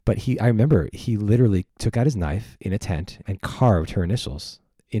But I remember he literally took out his knife in a tent and carved her initials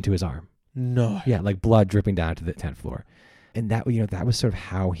into his arm. No. Yeah, like blood dripping down to the tent floor. And that, that was sort of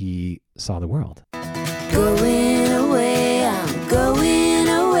how he saw the world. Going away, I'm going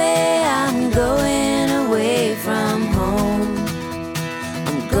away, I'm going away from home.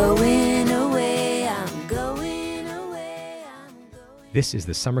 I'm going away, I'm going away, I'm going. This is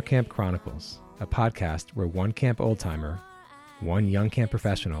the Summer Camp Chronicles, a podcast where one camp old-timer, one young camp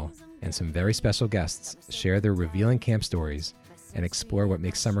professional, and some very special guests share their revealing camp stories and explore what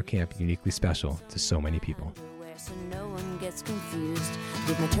makes summer camp uniquely special to so many people. So no one gets confused.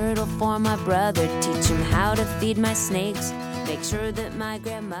 Leave my turtle for my brother. Teach him how to feed my snakes. Make sure that my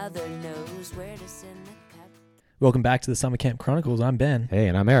grandmother knows where to send the cup. Welcome back to the Summer Camp Chronicles. I'm Ben. Hey,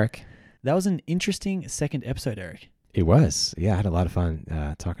 and I'm Eric. That was an interesting second episode, Eric. It was. Yeah, I had a lot of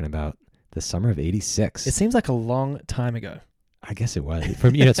fun talking about the summer of 86. It seems like a long time ago. I guess it was. For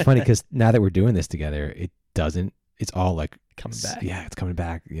me, it's funny because now that we're doing this together, it's all like Coming back. Yeah, it's coming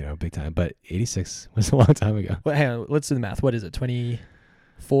back, big time. But 86 was a long time ago. Well, hang on, let's do the math. What is it,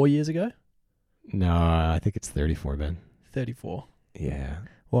 24 years ago? No, I think it's 34, Ben. 34. Yeah.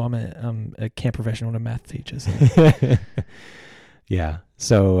 Well, I'm a camp professional and a math teacher. So. Yeah.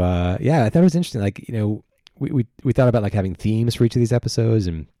 So, I thought it was interesting. Like, we thought about like having themes for each of these episodes,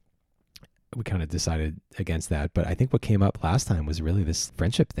 and we kind of decided against that. But I think what came up last time was really this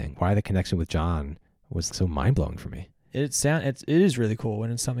friendship thing. Why the connection with John was so mind-blowing for me. It is really cool,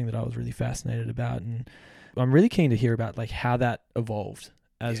 and it's something that I was really fascinated about, and I'm really keen to hear about like how that evolved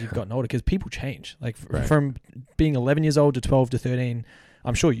as you've gotten older, because people change. Like from being 11 years old to 12 to 13,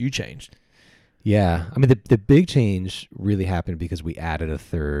 I'm sure you changed. Yeah, I mean the big change really happened because we added a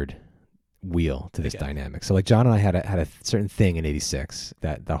third wheel to this dynamic. So like John and I had a certain thing in 86,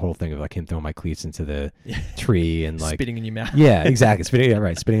 that the whole thing of like him throwing my cleats into the tree and like spitting in your mouth. Yeah, exactly. Spitting,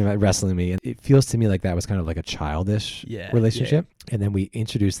 wrestling me. And it feels to me like that was kind of like a childish relationship. Yeah. And then we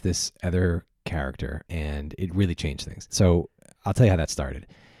introduced this other character and it really changed things. So I'll tell you how that started.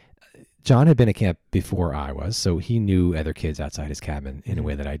 John had been at camp before I was, so he knew other kids outside his cabin in a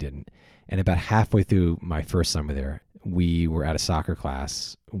way that I didn't. And about halfway through my first summer there, we were at a soccer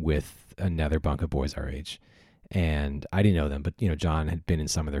class with another bunk of boys our age, and I didn't know them, but John had been in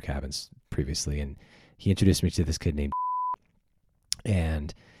some of their cabins previously, and he introduced me to this kid named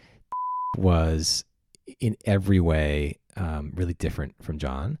and was in every way really different from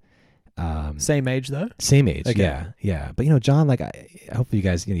John. Same age though? Same age. Okay. Yeah. But John, like, hopefully you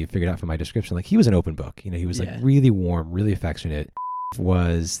guys you figured out from my description, like he was an open book. He was like really warm, really affectionate.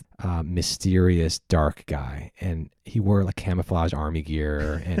 Was a mysterious dark guy, and he wore like camouflage army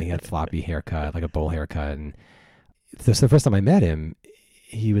gear, and he had floppy haircut, like a bowl haircut. And so the first time I met him,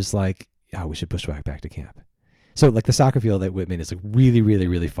 he was like, "Oh, we should bushwhack back to camp." So like the soccer field at Whitman is like really, really,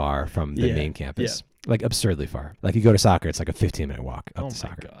 really far from the main campus, like absurdly far. Like you go to soccer, it's like a 15-minute walk up to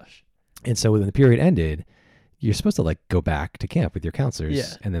soccer. Oh my gosh! And so when the period ended, you're supposed to like go back to camp with your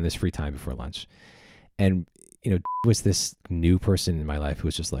counselors, and then there's free time before lunch, and was this new person in my life who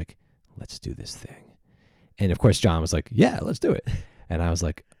was just like, let's do this thing. And of course, John was like, yeah, let's do it. And I was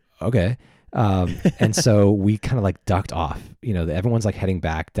like, okay. And so we kind of like ducked off, everyone's like heading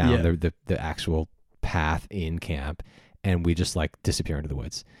back down the actual path in camp. And we just like disappear into the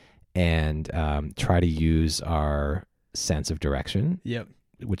woods and try to use our sense of direction. Yep.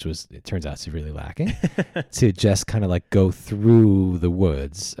 Which it turns out to be really lacking, to just kind of like go through the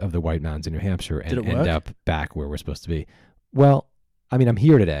woods of the White Mountains in New Hampshire and end up back where we're supposed to be. Well, I mean, I'm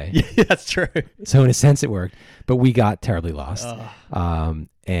here today. Yeah, that's true. So in a sense it worked, but we got terribly lost.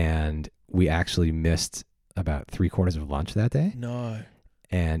 And we actually missed about 3/4 of lunch that day. No.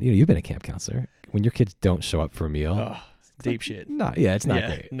 And you've been a camp counselor. When your kids don't show up for a meal, deep shit. No, it's not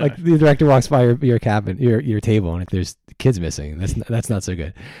great. No. Like the director walks by your cabin, your table, and if there's kids missing, that's not so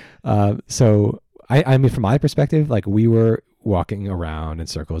good. So I mean, from my perspective, like we were walking around in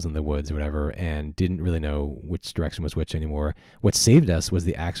circles in the woods or whatever, and didn't really know which direction was which anymore. What saved us was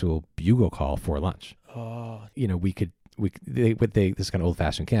the actual bugle call for lunch. Oh, this is kind of old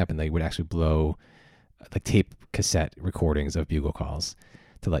fashioned camp, and they would actually blow like tape cassette recordings of bugle calls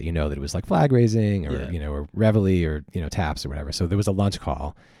to let you know that it was like flag raising or, or reveille or, taps or whatever. So there was a lunch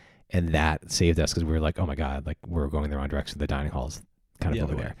call, and that saved us because we were like, oh my God, like we're going the wrong direction. The dining hall's kind of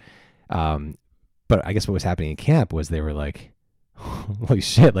over there. But I guess what was happening in camp was they were like, holy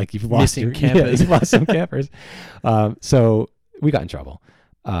shit, like you've lost campers. You've lost some campers. So we got in trouble,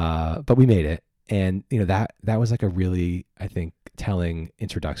 but we made it. And, that was like a really, I think, telling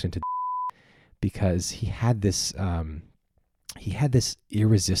introduction to because he had this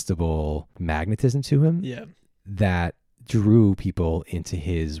irresistible magnetism to him that drew people into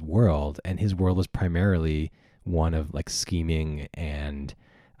his world, and his world was primarily one of like scheming and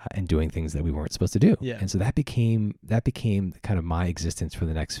doing things that we weren't supposed to do. Yeah. And so that became kind of my existence for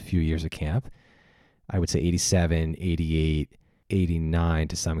the next few years of camp. I would say 87, 88, 89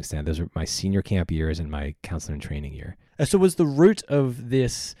 to some extent. Those are my senior camp years and my counseling and training year. So was the root of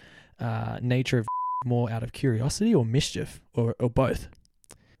this nature of more out of curiosity or mischief or both?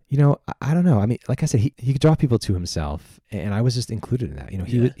 You know, I don't know. I mean, like I said, he could draw people to himself, and I was just included in that. You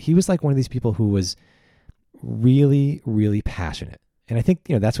know, he was like one of these people who was really, really passionate. And I think,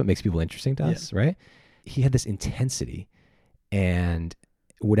 you know, that's what makes people interesting to us, right? He had this intensity, and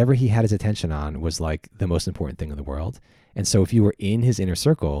whatever he had his attention on was like the most important thing in the world. And so if you were in his inner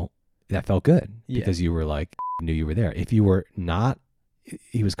circle, that felt good because you were like, knew you were there. If you were not,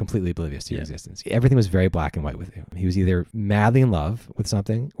 he was completely oblivious to your existence. Everything was very black and white with him. He was either madly in love with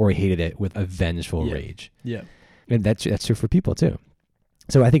something or he hated it with a vengeful rage. Yeah. And that's true for people too.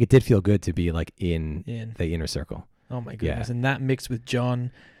 So I think it did feel good to be like in the inner circle. Oh my goodness. Yeah. And that mixed with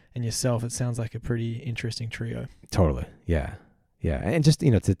John and yourself, it sounds like a pretty interesting trio. Totally. Yeah. Yeah. And just,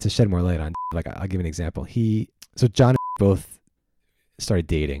 you know, to shed more light on, like, I'll give an example. So John and both started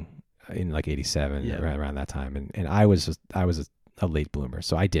dating in like 87, around that time. And I was a late bloomer,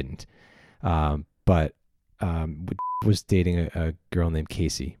 so I didn't. But was dating a girl named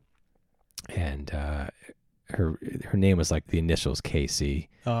Casey, and her name was like the initials KC.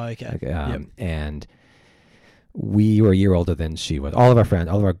 Oh, okay. And we were a year older than she was. All of our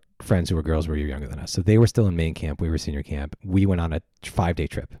friends who were girls were a year younger than us. So they were still in main camp. We were senior camp. We went on a 5-day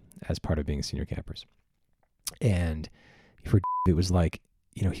trip as part of being senior campers. And it was like,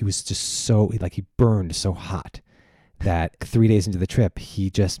 you know, he was just so, like, he burned so hot that 3 days into the trip, he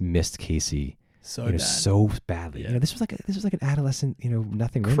just missed Casey so badly. Yeah. You know, this was like an adolescent, you know,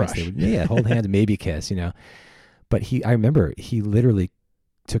 nothing romance. They would, hold hands, maybe kiss, you know. But I remember he literally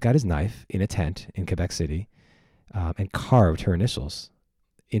took out his knife in a tent in Quebec City, and carved her initials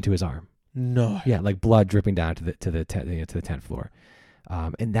into his arm. No. Yeah, like blood dripping down to the tent floor.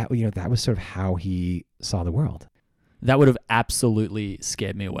 And that, you know, that was sort of how he saw the world. That would have absolutely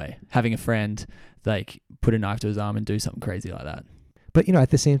scared me away. Having a friend like put a knife to his arm and do something crazy like that. But, you know,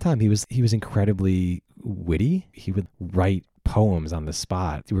 at the same time, he was incredibly witty. He would write poems on the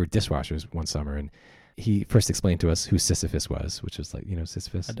spot. We were dishwashers one summer, and he first explained to us who Sisyphus was, which was like, you know,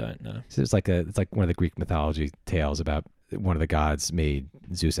 Sisyphus. I don't know. So it's like one of the Greek mythology tales about one of the gods made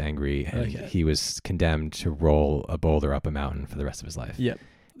Zeus angry, and he was condemned to roll a boulder up a mountain for the rest of his life. Yep.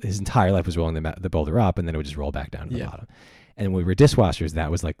 His entire life was rolling the boulder up, and then it would just roll back down to the bottom. And when we were dishwashers,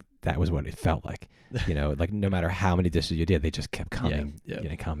 that was what it felt like. You know, like no matter how many dishes you did, they just kept coming, you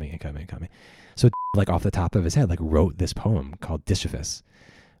know, coming. So like off the top of his head, like wrote this poem called Dishifus,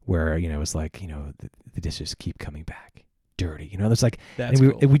 where, you know, it was like, you know, the dishes keep coming back dirty. You know, it's like,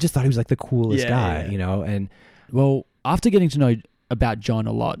 we just thought he was like the coolest guy, you know. And well, after getting to know about John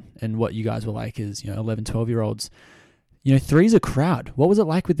a lot and what you guys were like as, you know, 11, 12-year-olds, you know, three's a crowd. What was it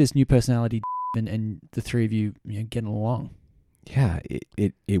like with this new personality and the three of you, you know, getting along? Yeah,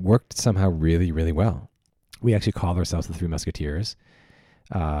 it worked somehow really, really well. We actually called ourselves the Three Musketeers,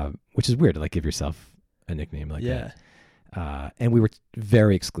 which is weird to like give yourself a nickname like that. And we were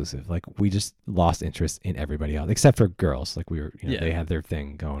very exclusive. Like we just lost interest in everybody else, except for girls. Like we were, you know, they had their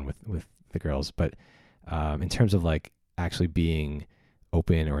thing going with the girls. But in terms of like actually being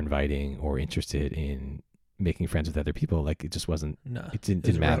open or inviting or interested in making friends with other people, like it just wasn't. No, it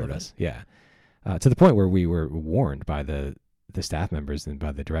didn't matter to us. Yeah, to the point where we were warned by the staff members and by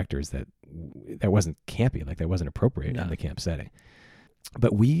the directors that wasn't campy, like that wasn't appropriate in the camp setting.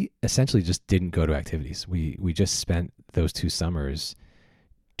 But we essentially just didn't go to activities. We just spent those 2 summers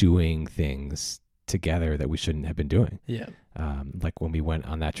doing things together that we shouldn't have been doing. Yeah. Like when we went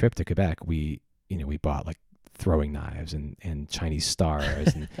on that trip to Quebec, we bought like throwing knives and Chinese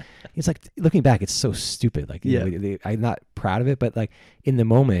stars. And it's like, looking back, it's so stupid. Like, you know, I'm not proud of it, but like in the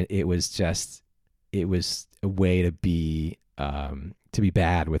moment, it was a way to be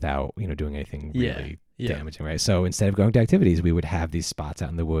bad without, you know, doing anything really damaging, right? So instead of going to activities, we would have these spots out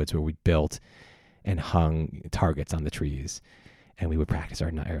in the woods where we built and hung targets on the trees, and we would practice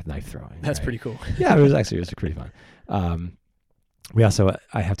our knife throwing. That's pretty cool. Yeah, it was pretty fun. We also,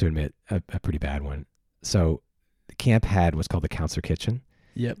 I have to admit, a pretty bad one. So the camp had what's called the counselor kitchen.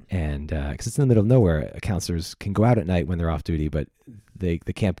 Yep. And because it's in the middle of nowhere, counselors can go out at night when they're off duty, but the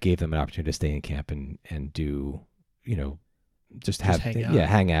camp gave them an opportunity to stay in camp and do, you know, just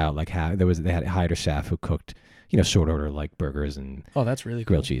hang out. Like they had hired a chef who cooked, you know, short order like burgers and that's really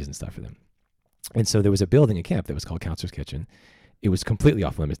grilled cheese and stuff for them. And so there was a building in camp that was called Counselor's Kitchen. It was completely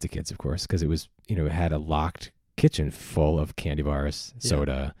off limits to kids, of course, because it was, you know, it had a locked kitchen full of candy bars,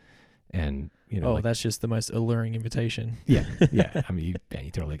 soda, and that's just the most alluring invitation. Yeah. I mean,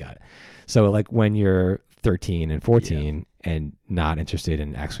 you totally got it. So like when you're 13 and 14 and not interested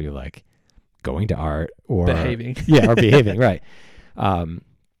in actually like going to art or behaving, or behaving, right? And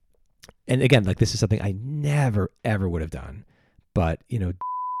again, like this is something I never ever would have done, but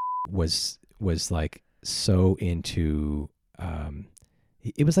was like so into.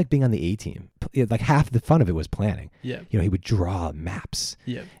 It was like being on the A team. Like half the fun of it was planning. Yeah. He would draw maps.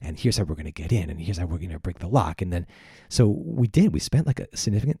 Yeah. And here's how we're going to get in, and here's how we're going to break the lock. And then, so we spent like a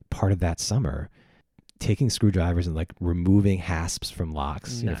significant part of that summer taking screwdrivers and like removing hasps from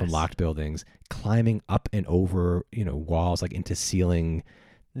locks, from locked buildings, climbing up and over, walls, like into ceiling.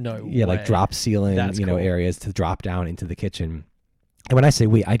 No way. Like drop ceiling, cool. areas to drop down into the kitchen. And when I say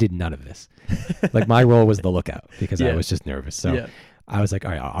I did none of this. Like my role was the lookout because I was just nervous. So I was like,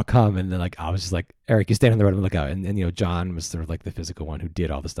 all right, I'll come. And then like, I was just like, Eric, you stand on the road and look out. And John was sort of like the physical one who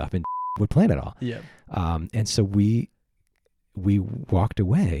did all the stuff and would plan it all. Yeah. And so we walked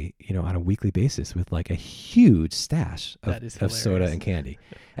away, on a weekly basis with like a huge stash of soda and candy.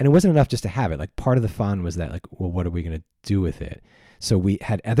 And it wasn't enough just to have it. Like part of the fun was that like, well, what are we going to do with it? So we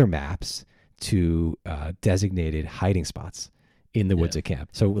had other maps to designated hiding spots in the woods at camp.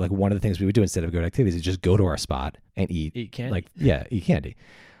 So like one of the things we would do instead of go to activities is just go to our spot and eat candy. Like, eat candy.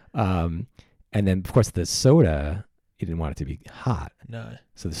 And then of course the soda, you didn't want it to be hot. No.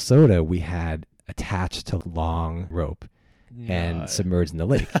 So the soda we had attached to long rope and submerged in the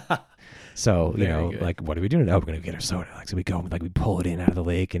lake. So, like what are we doing? Oh, we're going to get our soda. Like, so we go, like we pull it in out of the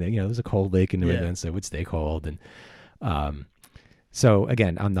lake and, there's a cold lake in New England, so it would stay cold. And so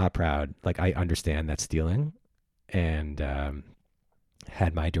again, I'm not proud. Like I understand that stealing, and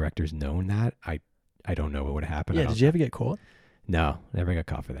had my directors known that, I don't know what would have happened. Yeah, did you ever get caught? No, never got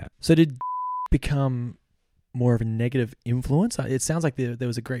caught for that. So did become more of a negative influence? It sounds like there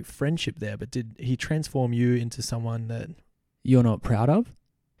was a great friendship there, but did he transform you into someone that you're not proud of?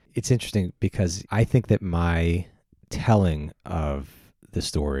 It's interesting because I think that my telling of the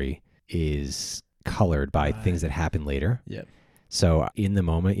story is colored by things that happen later. Yeah. So in the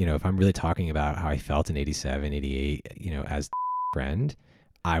moment, if I'm really talking about how I felt in 87, 88, as a friend,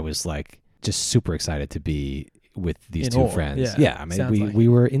 I was like just super excited to be with these two friends. Yeah. I mean, we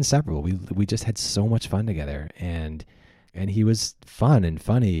were inseparable. We just had so much fun together, and he was fun and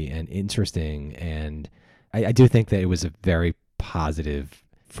funny and interesting. And I do think that it was a very positive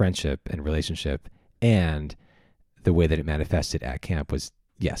friendship and relationship, and the way that it manifested at camp was,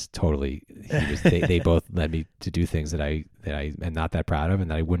 yes, totally. They both led me to do things that I am not that proud of and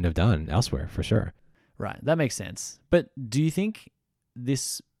that I wouldn't have done elsewhere, for sure. Right. That makes sense. But do you think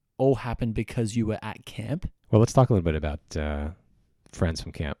this all happened because you were at camp? Well, let's talk a little bit about friends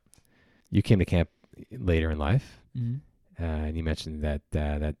from camp. You came to camp later in life, and you mentioned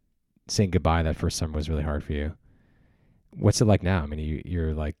that saying goodbye that first summer was really hard for you. What's it like now? I mean,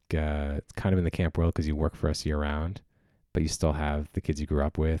 you're like kind of in the camp world because you work for us year round, but you still have the kids you grew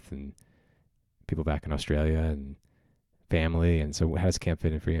up with and people back in Australia and family. And so how does camp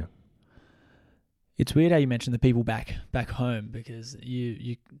fit in for you? It's weird how you mentioned the people back home, because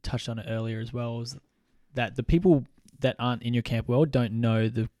you touched on it earlier as well, is that the people that aren't in your camp world don't know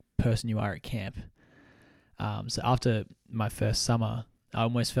the person you are at camp. So after my first summer, I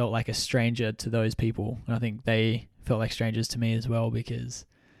almost felt like a stranger to those people. And I think they felt like strangers to me as well, because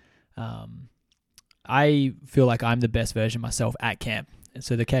I feel like I'm the best version of myself at camp. And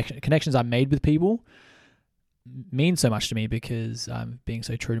so the connections I made with people mean so much to me because I'm being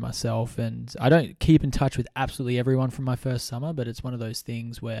so true to myself. And I don't keep in touch with absolutely everyone from my first summer, but it's one of those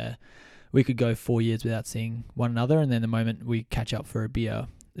things where we could go 4 years without seeing one another, and then the moment we catch up for a beer,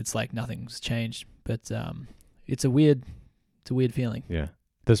 it's like nothing's changed. But it's a weird feeling. Yeah.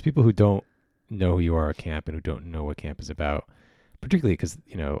 Those people who don't know who you are at camp and who don't know what camp is about, particularly because,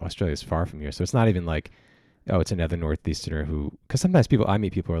 Australia is far from here. So it's not even like, oh, it's another Northeasterner who, because sometimes I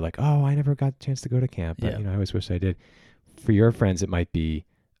meet people who are like, oh, I never got a chance to go to camp, but, I always wish I did. For your friends, it might be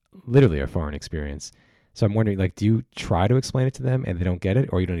literally a foreign experience. So I'm wondering, like, do you try to explain it to them and they don't get it,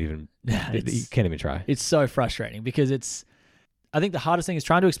 or you don't even, you can't even try? It's so frustrating because I think the hardest thing is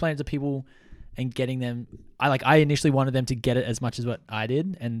trying to explain it to people and getting them. I initially wanted them to get it as much as what I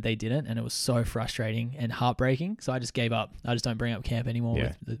did, and they didn't, and it was so frustrating and heartbreaking. So I just gave up. I just don't bring up camp anymore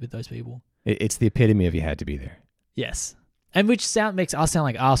with those people. It's the epitome of you had to be there. Yes. And which makes us sound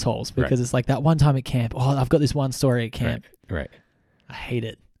like assholes, because it's like that one time at camp. Oh, I've got this one story at camp. Right. I hate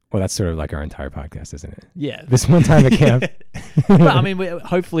it. Well, that's sort of like our entire podcast, isn't it? Yeah. This one time at camp. But I mean, we're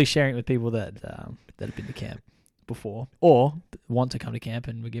hopefully sharing it with people that have been to camp before or want to come to camp,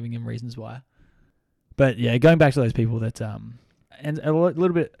 and we're giving them reasons why. But yeah, going back to those people that, and a little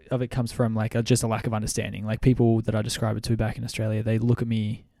bit of it comes from like just a lack of understanding. Like people that I describe it to back in Australia, they look at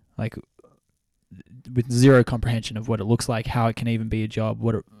me like with zero comprehension of what it looks like, how it can even be a job,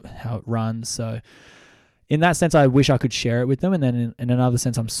 how it runs. So in that sense, I wish I could share it with them. And then in another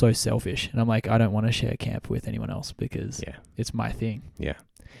sense, I'm so selfish. And I'm like, I don't want to share camp with anyone else because it's my thing. Yeah.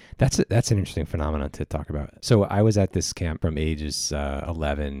 That's an interesting phenomenon to talk about. So I was at this camp from ages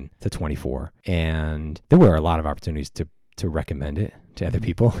 11 to 24. And there were a lot of opportunities to recommend it to other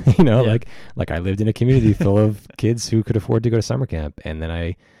people. Like I lived in a community full of kids who could afford to go to summer camp. And then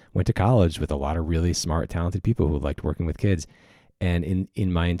I went to college with a lot of really smart, talented people who liked working with kids. And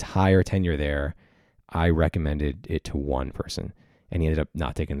in my entire tenure there, I recommended it to one person, and he ended up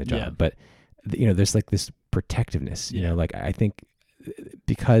not taking the job. Yeah. But there's like this protectiveness. Like I think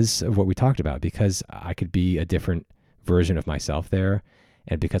because of what we talked about, because I could be a different version of myself there,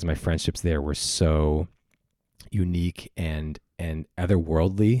 and because my friendships there were so unique and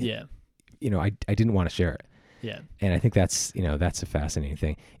otherworldly. Yeah. I didn't want to share it. Yeah. And I think that's a fascinating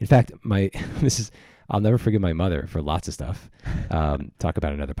thing. In fact, I'll never forgive my mother for lots of stuff. Talk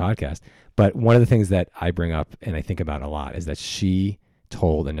about another podcast. But one of the things that I bring up and I think about a lot is that she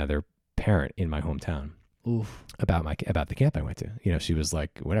told another parent in my hometown about the camp I went to. She was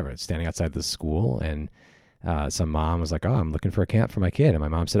like, whatever, standing outside the school, and some mom was like, "Oh, I'm looking for a camp for my kid." And my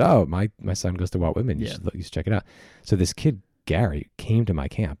mom said, "Oh, my son goes to Walt Whitman. You should check it out." So this kid, Gary, came to my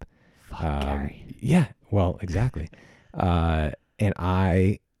camp. Gary. Yeah, well, exactly. And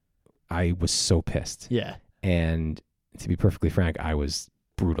I was so pissed. Yeah. And to be perfectly frank, I was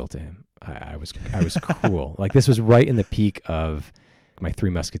brutal to him. I was cruel. Like this was right in the peak of my Three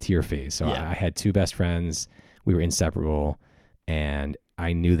Musketeer phase. So I had two best friends. We were inseparable. And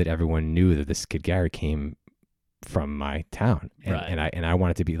I knew that everyone knew that this kid Gary came from my town. And I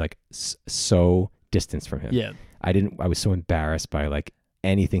wanted to be like so distanced from him. Yeah. I was so embarrassed by like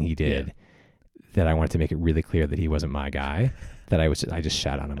anything he did that I wanted to make it really clear that he wasn't my guy, that I just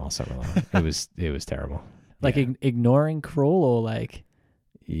shat on him all summer long. It was terrible. Like ignoring cruel, or like,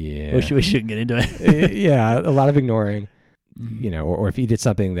 yeah, we shouldn't get into it. Yeah, a lot of ignoring, or if he did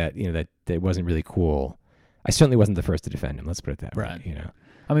something that that wasn't really cool, I certainly wasn't the first to defend him. Let's put it that way.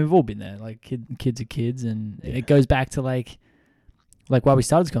 I mean, we've all been there. Like kids are kids, and it goes back to like why we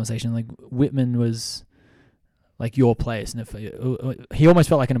started this conversation. Like Whitman was like your place, and if he almost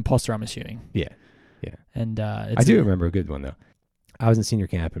felt like an imposter, I'm assuming. Yeah. And I do remember a good one though. I was in senior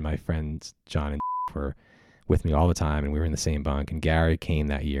camp, and my friends John and were with me all the time, and we were in the same bunk. And Gary came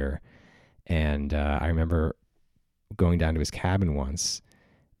that year, and I remember going down to his cabin once,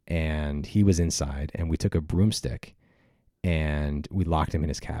 and he was inside, and we took a broomstick, and we locked him in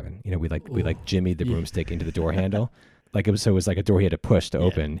his cabin. We jimmied the broomstick into the door handle. Like it was like a door he had to push to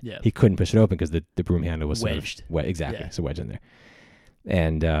open. Yeah. He couldn't push it open because the broom handle was wedged. Sort of wet. Exactly. It's a wedge in there.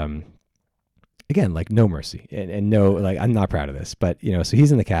 And again, like no mercy and no, like I'm not proud of this, but so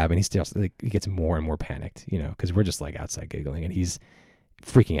he's in the cabin. He's still like, he gets more and more panicked, because we're just like outside giggling, and he's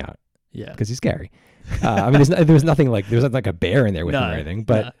freaking out. Yeah. Because he's scary. I mean, there was nothing like, there was like a bear in there with him or anything,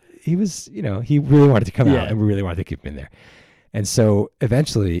 but he was, he really wanted to come out, and we really wanted to keep him in there. And so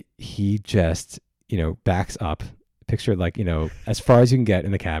eventually he just, backs up. Picture like, as far as you can get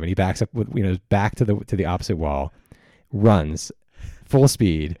in the cabin. He backs up with, back to the opposite wall, runs full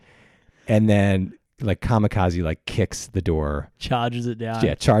speed, and then like kamikaze, like kicks the door. Charges it down.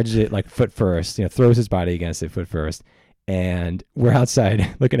 Yeah, charges it like foot first, throws his body against it foot first. And we're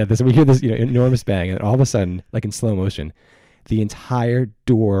outside looking at this, and we hear this, enormous bang. And all of a sudden, like in slow motion, the entire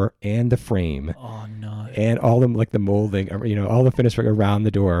door and the frame. Oh, no. And all the, like the molding, all the finish work around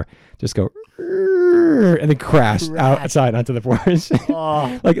the door just go, and then crash outside onto the porch.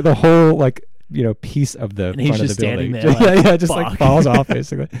 Oh. Like the whole, like, piece of the front of the building. There, just like falls off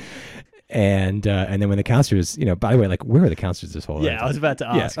basically. And then when the counselors, by the way, like where are the counselors this whole time? I was about to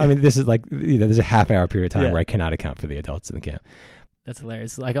ask. Yeah, I mean, this is like, there's a half-hour period of time where I cannot account for the adults in the camp. That's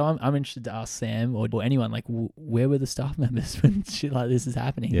hilarious. Like I'm interested to ask Sam or anyone, like where were the staff members when shit like this is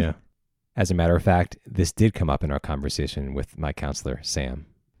happening? Yeah. As a matter of fact, this did come up in our conversation with my counselor, Sam.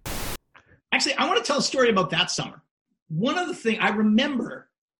 Actually, I want to tell a story about that summer. One of the things I remember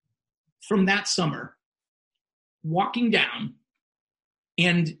from that summer, walking down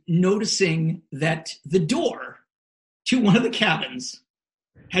and noticing that the door to one of the cabins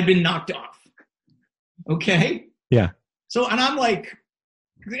had been knocked off. Okay? Yeah. So, and I'm like,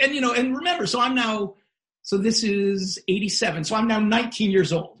 and remember, so this is 87. So I'm now 19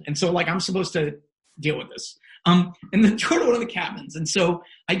 years old. And so like, I'm supposed to deal with this. And the door to one of the cabins. And so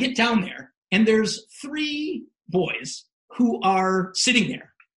I get down there, and there's 3 boys who are sitting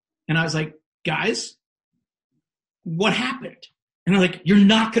there. And I was like, guys, what happened? And they're like, you're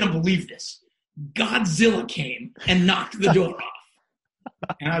not going to believe this. Godzilla came and knocked the door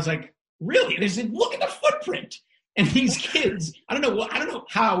off. And I was like, really? They said, look at the footprint. And these kids, I don't know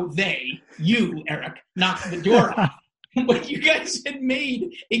how you, Eric, knocked the door off. But you guys had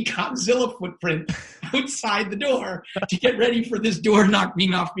made a Godzilla footprint outside the door to get ready for this door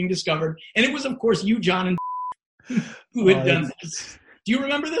being discovered. And it was, of course, you, John, and who had done this. Do you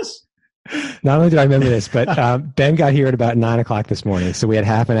remember this? Not only do I remember this, but Ben got here at about 9:00 this morning. So we had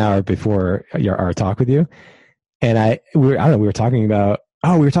half an hour before our talk with you. And we were talking about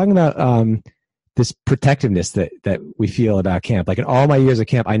this protectiveness that we feel about camp. Like in all my years of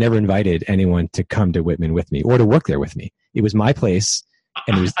camp, I never invited anyone to come to Whitman with me or to work there with me. It was my place.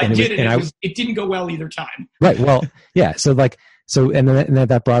 And it didn't go well either time. Right. Well, yeah. So then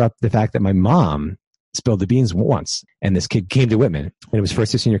that brought up the fact that my mom spilled the beans once, and this kid came to Whitman, and it was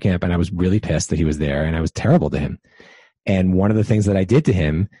first year senior camp, and I was really pissed that he was there, and I was terrible to him. And one of the things that I did to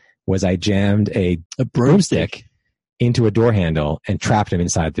him was I jammed a broomstick into a door handle and trapped him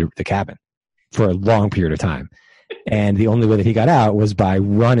inside the cabin for a long period of time. And the only way that he got out was by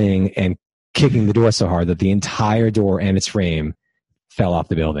running and kicking the door so hard that the entire door and its frame fell off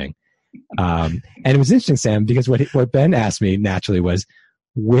the building. And it was interesting, Sam, because what Ben asked me naturally was,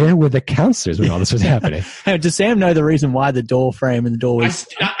 where were the counselors when all this was happening? Does Sam know the reason why the door frame and the door was...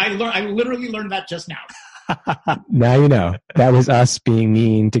 I literally learned that just now. Now you know. That was us being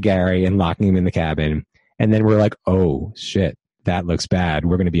mean to Gary and locking him in the cabin. And then we're like, oh, shit, that looks bad.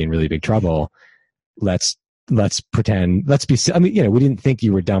 We're going to be in really big trouble. Let's pretend. Let's be... I mean, we didn't think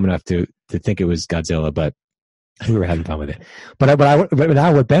you were dumb enough to think it was Godzilla, but we were having fun with it. But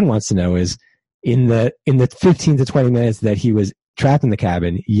now what Ben wants to know is, in the 15 to 20 minutes that he was trapped in the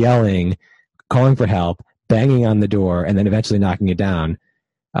cabin, yelling, calling for help, banging on the door, and then eventually knocking it down.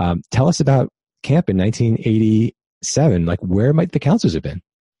 Tell us about camp in 1987. Like, where might the counselors have been?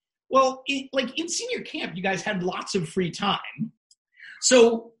 Well, in senior camp, you guys had lots of free time.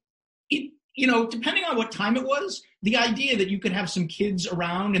 So, depending on what time it was, the idea that you could have some kids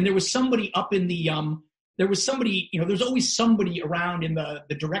around, and there was somebody up in the, there's always somebody around in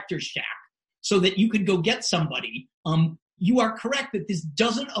the director's shack so that you could go get somebody. You are correct that this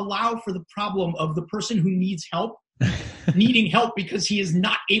doesn't allow for the problem of the person who needs help needing help because he is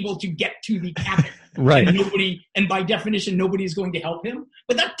not able to get to the cabin. Right. And by definition, nobody is going to help him.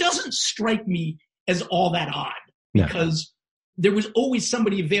 But that doesn't strike me as all that odd because there was always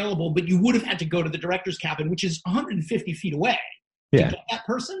somebody available, but you would have had to go to the director's cabin, which is 150 feet away to get that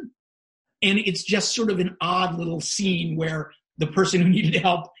person. And it's just sort of an odd little scene where the person who needed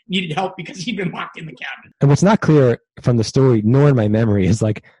help because he'd been locked in the cabin. And what's not clear from the story, nor in my memory, is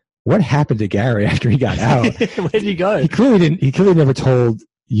like, what happened to Gary after he got out? Where did he go? He clearly never told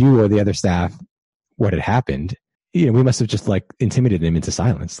you or the other staff what had happened. We must have just like intimidated him into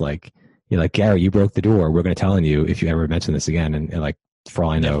silence. Like, Gary, you broke the door. We're going to tell on you if you ever mention this again. And like, for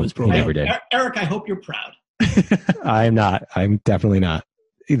all I know, he never did. Eric, I hope you're proud. I'm not. I'm definitely not.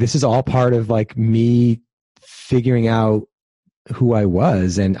 This is all part of like me figuring out who I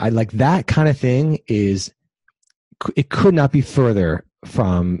was. And I like that kind of thing it could not be further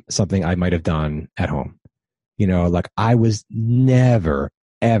from something I might have done at home. Like I was never,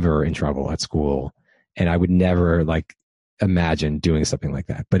 ever in trouble at school, and I would never like imagine doing something like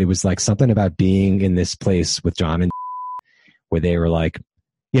that. But it was like something about being in this place with John and where they were like,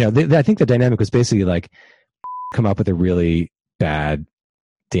 I think the dynamic was basically like come up with a really bad,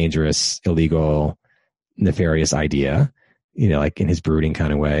 dangerous, illegal, nefarious idea, like in his brooding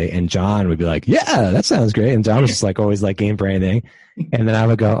kind of way. And John would be like, yeah, that sounds great. And John was just like always like game for anything. And then I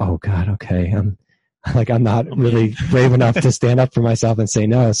would go, oh God, okay. I'm not really brave enough to stand up for myself and say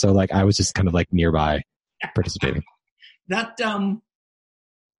no. So like, I was just kind of like nearby participating. That's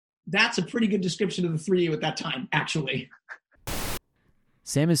a pretty good description of the three of you at that time, actually.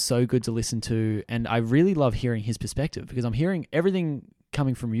 Sam is so good to listen to. And I really love hearing his perspective because I'm hearing everything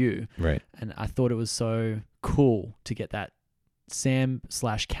coming from you. Right. And I thought it was so cool to get that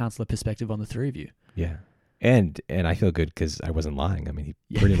Sam/counselor perspective on the three of you. Yeah. And I feel good because I wasn't lying. I mean,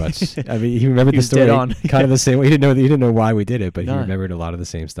 he pretty much, he remembered the story kind of the same way. He didn't know why we did it, but he remembered a lot of the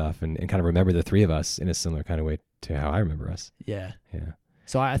same stuff and kind of remembered the three of us in a similar kind of way to how I remember us. Yeah. Yeah.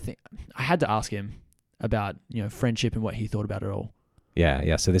 So I think I had to ask him about, friendship and what he thought about it all. Yeah.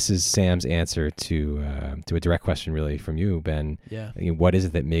 Yeah. So this is Sam's answer to a direct question really from you, Ben. Yeah. What is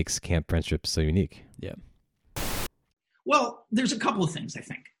it that makes camp friendships so unique? Yeah. Well, there's a couple of things, I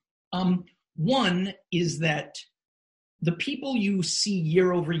think. One is that the people you see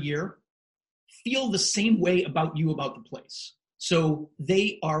year over year feel the same way about you about the place. So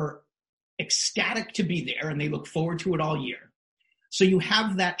they are ecstatic to be there and they look forward to it all year. So you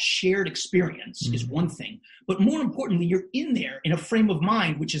have that shared experience is one thing. But more importantly, you're in there in a frame of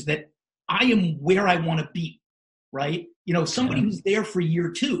mind, which is that I am where I want to be, right? You know, somebody who's there for year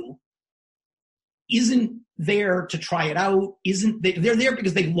 2 isn't there to try it out, they're there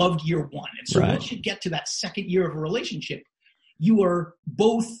because they loved year 1. And so once you get to that second year of a relationship, you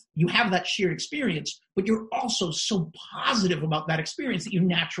have that shared experience, but you're also so positive about that experience that you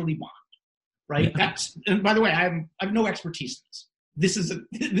naturally bond, right? Yeah. And by the way, I have no expertise in this.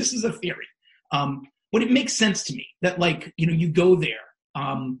 This is a theory. But it makes sense to me that, like, you know, you go there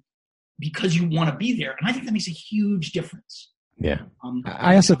because you want to be there. And I think that makes a huge difference. Yeah.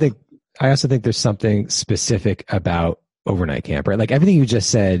 I also think there's something specific about overnight camp, right? Like everything you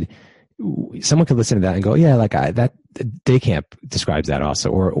just said, someone could listen to that and go, yeah, like that day camp describes that also,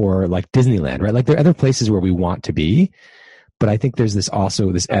 or like Disneyland, right? Like there are other places where we want to be, but I think there's this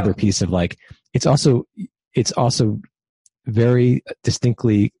other piece of like, it's also very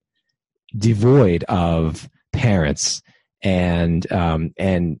distinctly devoid of parents and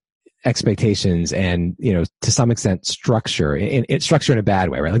expectations and, you know, to some extent structure, and it's structure in a bad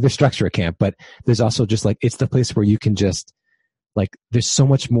way, right? Like there's structure at camp, but there's also just like, it's the place where you can just like, there's so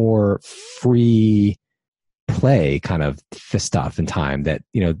much more free play kind of stuff and time that,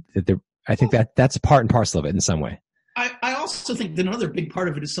 you know, I think that's part and parcel of it in some way. I also think that another big part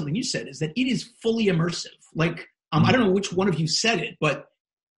of it is something you said, is that it is fully immersive. Like, I don't know which one of you said it, but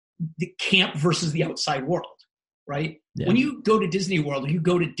the camp versus the outside world, right? Yeah. When you go to Disney World or you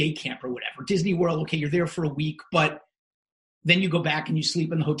go to day camp or whatever, Disney World, okay, you're there for a week, but then you go back and you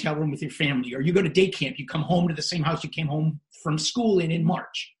sleep in the hotel room with your family, or you go to day camp, you come home to the same house you came home from school in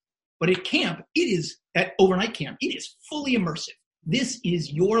March. But at camp, at overnight camp, it is fully immersive. This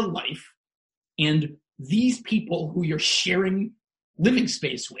is your life, and these people who you're sharing living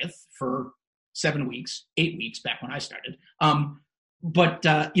space with for 7 weeks, 8 weeks back when I started. You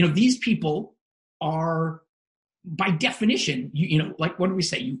know, these people are, by definition, you know, like, what do we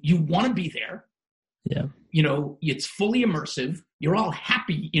say? You want to be there. Yeah. You know, it's fully immersive. You're all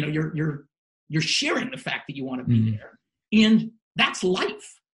happy. You know, you're sharing the fact that you want to be there. And that's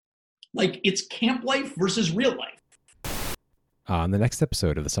life. Like, it's camp life versus real life. On the next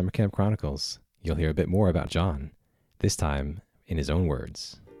episode of the Summer Camp Chronicles, you'll hear a bit more about John, this time in his own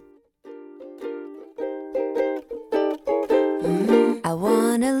words. I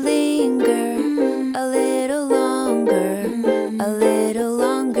wanna linger a little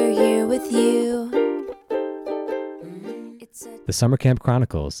longer here with you. The Summer Camp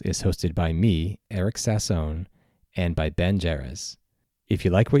Chronicles is hosted by me, Eric Sassone, and by Ben Jerez. If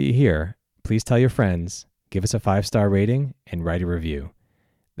you like what you hear, please tell your friends, give us a 5-star rating, and write a review.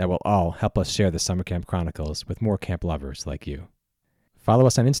 That will all help us share the Summer Camp Chronicles with more camp lovers like you. Follow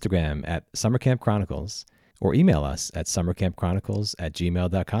us on Instagram at Summer Camp Chronicles, or email us at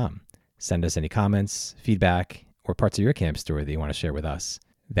summercampchronicles@gmail.com. Send us any comments, feedback, or parts of your camp story that you want to share with us.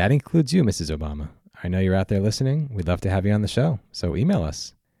 That includes you, Mrs. Obama. I know you're out there listening. We'd love to have you on the show, so email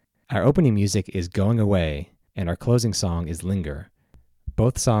us. Our opening music is Going Away, and our closing song is Linger.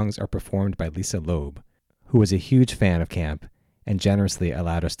 Both songs are performed by Lisa Loeb, who was a huge fan of camp and generously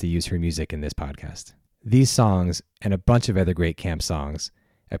allowed us to use her music in this podcast. These songs, and a bunch of other great camp songs,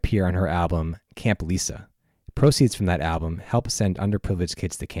 appear on her album, Camp Lisa. Proceeds from that album help send underprivileged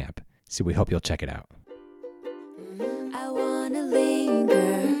kids to camp, so we hope you'll check it out. I want to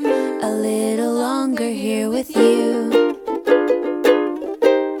linger a little longer here with you.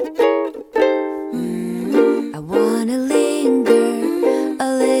 I want to linger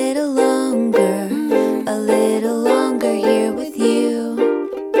a little longer here with you.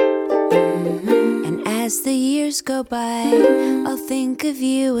 And as the years go by, I'll think of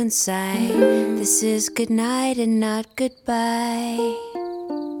you and sigh. This is good night and not goodbye.